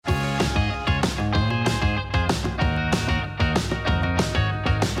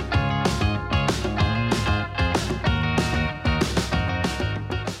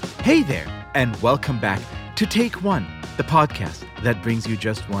Hey there, and welcome back to Take One, the podcast that brings you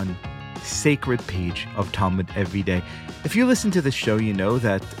just one sacred page of Talmud every day. If you listen to the show, you know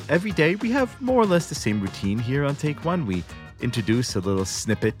that every day we have more or less the same routine here on Take One. We introduce a little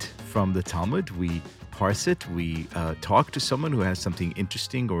snippet from the Talmud, we parse it, we talk to someone who has something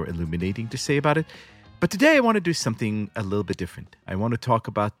interesting or illuminating to say about it. But today I want to do something a little bit different. I want to talk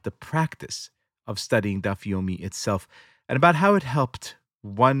about the practice of studying Daf Yomi itself and about how it helped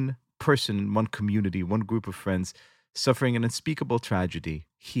one person, one community, one group of friends suffering an unspeakable tragedy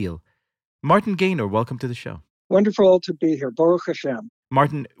heal. Martin Gaynor, welcome to the show. Wonderful to be here. Baruch Hashem.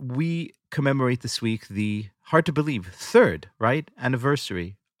 Martin, we commemorate this week the, hard to believe, third,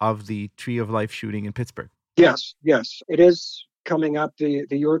 anniversary of the Tree of Life shooting in Pittsburgh. Yes. It is coming up. The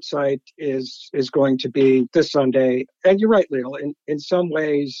Yortzeit is going to be this Sunday. And you're right, Leo. In some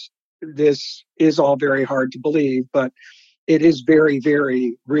ways, this is all very hard to believe, but it is very,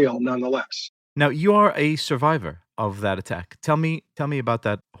 very real nonetheless. Now, you are a survivor of that attack. Tell me about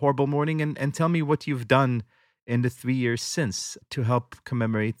that horrible morning and tell me what you've done in the 3 years since to help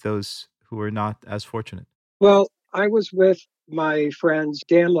commemorate those who were not as fortunate. Well, I was with my friends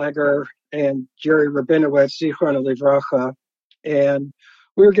Dan Legger and Jerry Rabinowitz, Zichron Livracha, and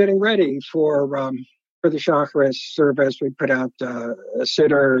we were getting ready for the Shacharis service. We put out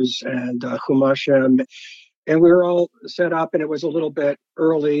sitters and chumashim, and we were all set up, and it was a little bit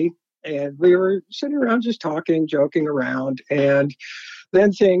early, and we were sitting around just talking, joking around, and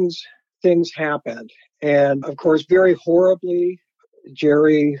then things happened. And of course, very horribly,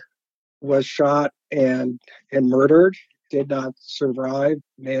 Jerry was shot and murdered, did not survive.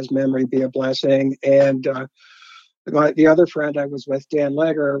 May his memory be a blessing. And the other friend I was with, Dan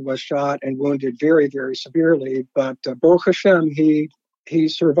Legger, was shot and wounded very, very severely. But Baruch Hashem, he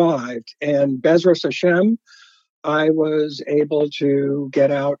survived. And Bezras Hashem, I was able to get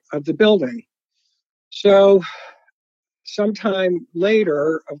out of the building. So sometime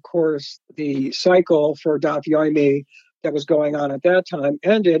later, of course, the cycle for Daf Yomi that was going on at that time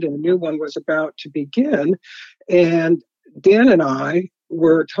ended and a new one was about to begin. And Dan and I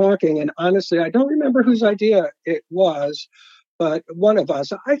were talking, and honestly, I don't remember whose idea it was, but one of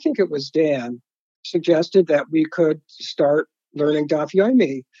us, I think it was Dan, suggested that we could start learning Daf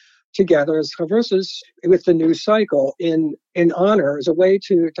Yomi together as chavrusas with the new cycle in honor, as a way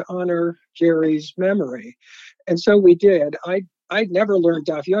to honor Jerry's memory. And so we did. I'd never learned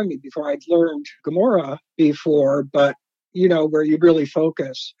Daf Yomi before. I'd learned Gemara before, but where you really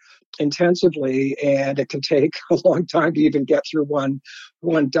focus intensively, and it can take a long time to even get through one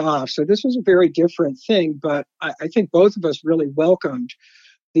daf. So this was a very different thing, but I think both of us really welcomed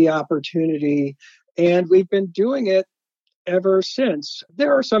the opportunity, and we've been doing it ever since.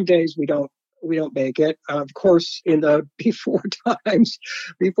 There are some days we don't make it. Of course, in the before times,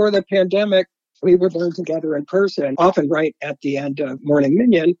 before the pandemic, we would learn together in person. Often right at the end of Morning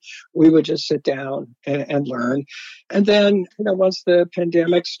Minyan, we would just sit down and learn. And then, once the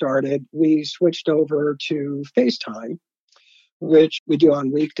pandemic started, we switched over to FaceTime, which we do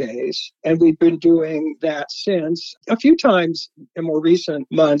on weekdays. And we've been doing that since. A few times in more recent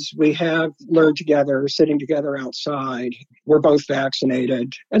months, we have learned together, sitting together outside. We're both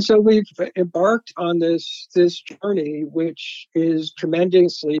vaccinated. And so we've embarked on this journey, which is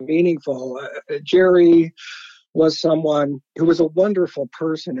tremendously meaningful. Jerry was someone who was a wonderful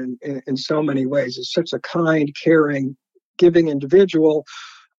person in so many ways. He's such a kind, caring, giving individual,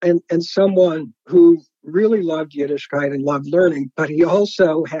 and someone who really loved Yiddishkeit and loved learning, but he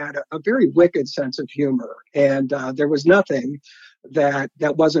also had a very wicked sense of humor. And there was nothing that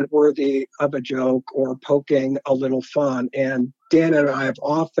wasn't worthy of a joke or poking a little fun. And Dan and I have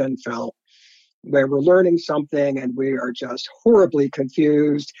often felt where we're learning something and we are just horribly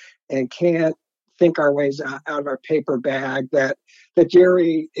confused and can't think our ways out of our paper bag, that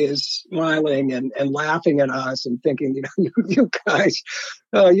Jerry is smiling and laughing at us and thinking, you guys,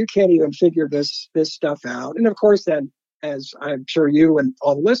 you can't even figure this stuff out. And of course, then, as I'm sure you and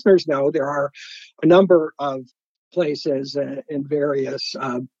all the listeners know, there are a number of places in various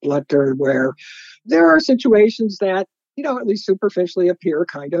blätter where there are situations that, at least superficially appear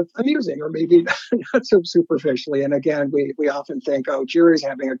kind of amusing, or maybe not so superficially. And again, we often think, Jerry's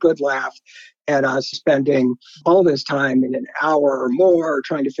having a good laugh at us spending all this time in an hour or more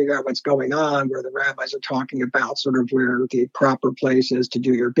trying to figure out what's going on, where the rabbis are talking about sort of where the proper place is to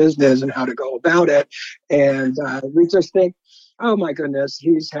do your business and how to go about it. And we just think, oh my goodness,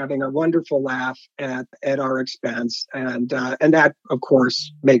 he's having a wonderful laugh at our expense. And that, of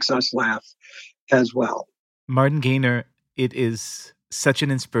course, makes us laugh as well. Martin Gaynor, it is such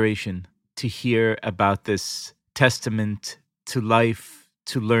an inspiration to hear about this testament to life,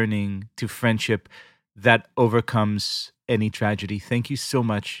 to learning to friendship that overcomes any tragedy. Thank you so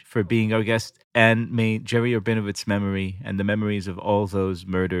much for being our guest. And may Jerry Rabinowitz's memory and the memories of all those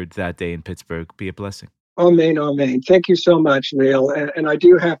murdered that day in Pittsburgh be a blessing. Amen, amen. Thank you so much, Neil. And I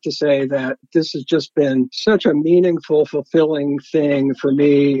do have to say that this has just been such a meaningful, fulfilling thing for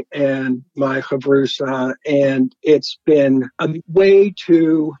me and my chavrusa. And it's been a way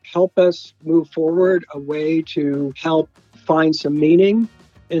to help us move forward, a way to help find some meaning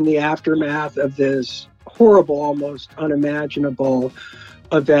in the aftermath of this horrible, almost unimaginable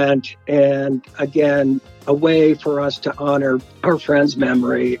event. And again, a way for us to honor our friend's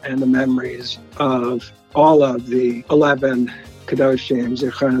memory and the memories of all of the 11 Kedoshim,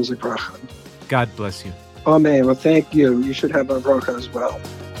 Zichron Zichron. God bless you. Amen. Well, thank you. You should have a bracha as well.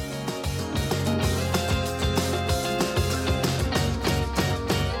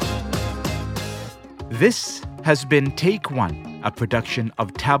 This has been Take One, a production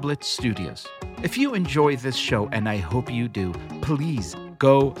of Tablet Studios. If you enjoy this show, and I hope you do, please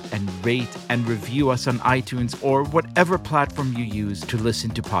go and rate and review us on iTunes or whatever platform you use to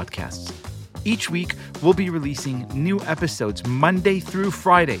listen to podcasts. Each week, we'll be releasing new episodes Monday through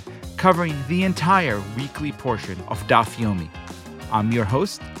Friday, covering the entire weekly portion of Daf Yomi. I'm your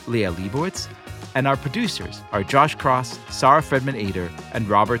host, Leah Leibowitz, and our producers are Josh Cross, Sarah Fredman-Ader, and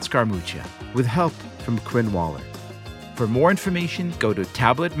Robert Scaramuccia, with help from Quinn Waller. For more information, go to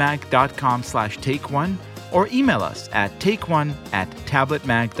tabletmag.com/takeone or email us at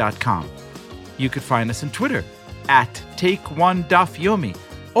takeone@tabletmag.com. You could find us on Twitter @TakeOneDafYomi,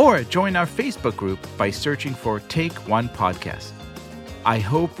 or join our Facebook group by searching for Take One Podcast. I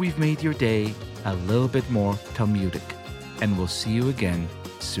hope we've made your day a little bit more Talmudic, and we'll see you again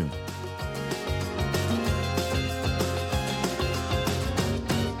soon.